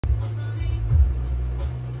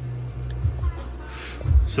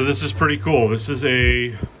So this is pretty cool. This is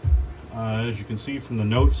a, as you can see from the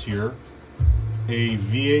notes here, a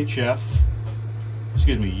UHF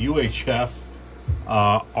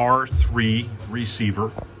R3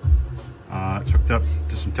 receiver. It's hooked up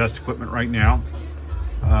to some test equipment right now.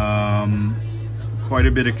 Quite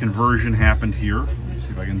a bit of conversion happened here. Let me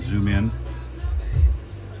see if I can zoom in.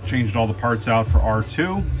 Changed all the parts out for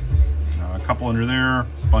R2. A couple under there, a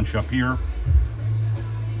bunch up here.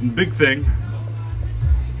 And the big thing,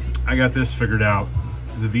 I got this figured out.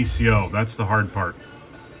 The VCO, that's the hard part.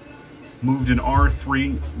 Moved an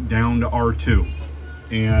R3 down to R2.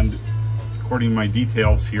 And according to my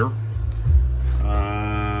details here,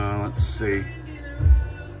 let's see.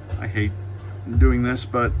 I hate doing this,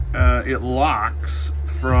 but it locks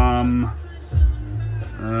from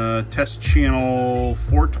test channel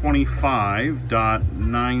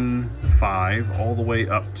 425.95 all the way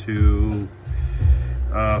up to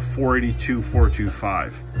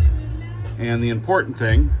 482.425. And the important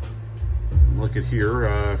thing, look at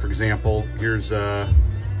here, for example, here's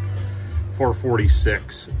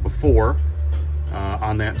 446 before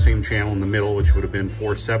on that same channel in the middle, which would have been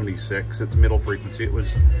 476. Its middle frequency, it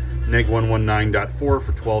was neg 119.4 for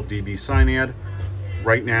 12 dB SINAD.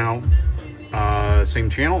 Right now, same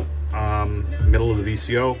channel, middle of the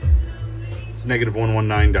VCO, it's negative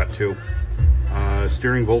 119.2.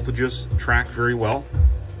 Steering voltages track very well.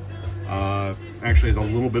 Actually has a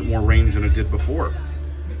little bit more range than it did before.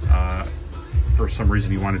 For some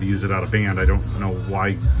reason, you wanted to use it out of band. I don't know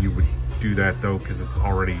why you would do that though, because it's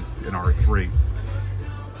already an R3.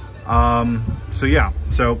 So yeah,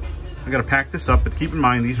 so I got to pack this up, but keep in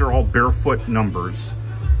mind these are all barefoot numbers,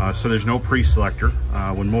 so there's no pre-selector.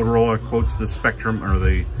 When Motorola quotes the spectrum or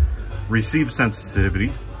the receive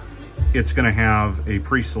sensitivity, it's going to have a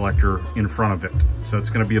pre-selector in front of it, so it's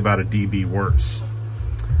going to be about a dB worse.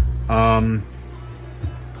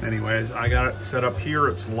 Anyways, I got it set up here.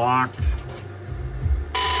 It's locked.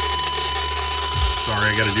 Sorry,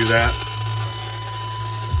 I got to do that.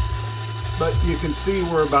 But you can see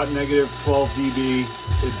we're about negative 12 dB.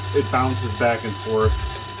 It bounces back and forth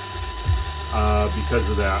because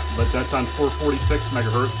of that. But that's on 446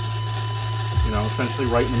 megahertz. You know, essentially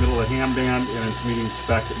right in the middle of the ham band, and it's meeting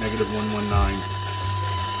spec at negative 119.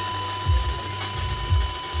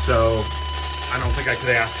 So I don't think I could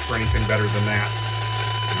ask for anything better than that.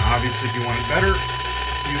 Now, obviously, if you want it better,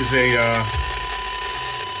 use a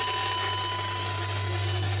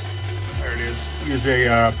there it is. Use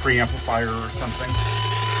a preamplifier or something.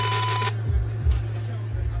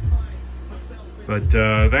 But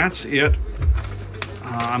that's it.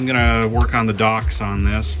 I'm gonna work on the docks on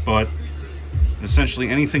this, but essentially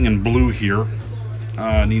anything in blue here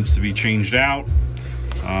needs to be changed out.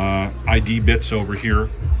 ID bits over here,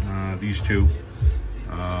 these two,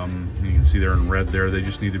 you can see they're in red there. They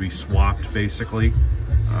just need to be swapped basically,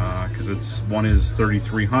 because one is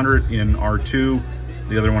 3300 in R2,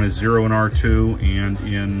 the other one is 0 in R2, and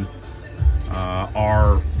in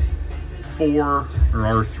R4 or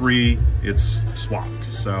R3 it's swapped.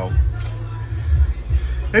 So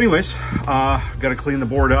anyways, got to clean the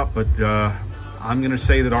board up, but I'm gonna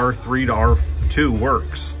say that R3 to R2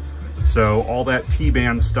 works. So all that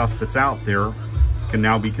T-band stuff that's out there can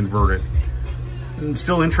now be converted. I'm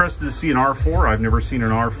still interested to see an R4. I've never seen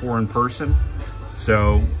an R4 in person,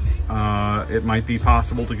 so it might be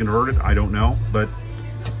possible to convert it. I don't know, but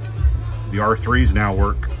the R3s now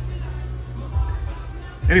work.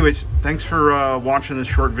 Anyways, thanks for watching this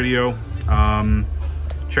short video.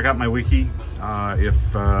 Check out my wiki.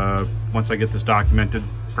 Once I get this documented,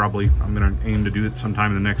 probably I'm going to aim to do it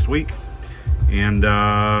sometime in the next week. And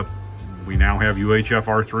we now have UHF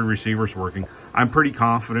R3 receivers working. I'm pretty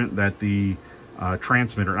confident that the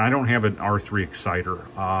transmitter, and I don't have an R3 exciter,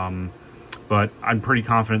 but I'm pretty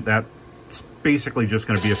confident that it's basically just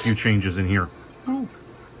going to be a few changes in here. Oh.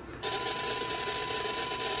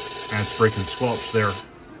 That's breaking squelch there.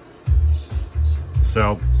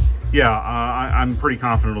 So yeah, I'm pretty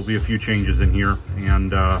confident it'll be a few changes in here,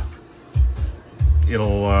 and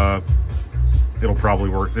it'll probably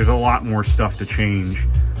work. There's a lot more stuff to change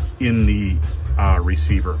in the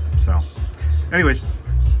receiver. So anyways,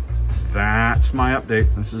 that's my update.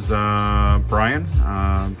 This is Brian,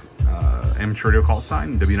 amateur radio call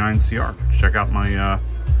sign W9CR. Check out my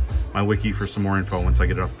my wiki for some more info once I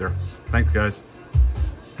get it up there. Thanks guys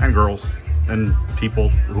and girls and people,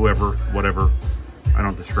 whoever, whatever. I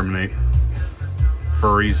don't discriminate.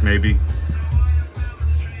 Furries maybe.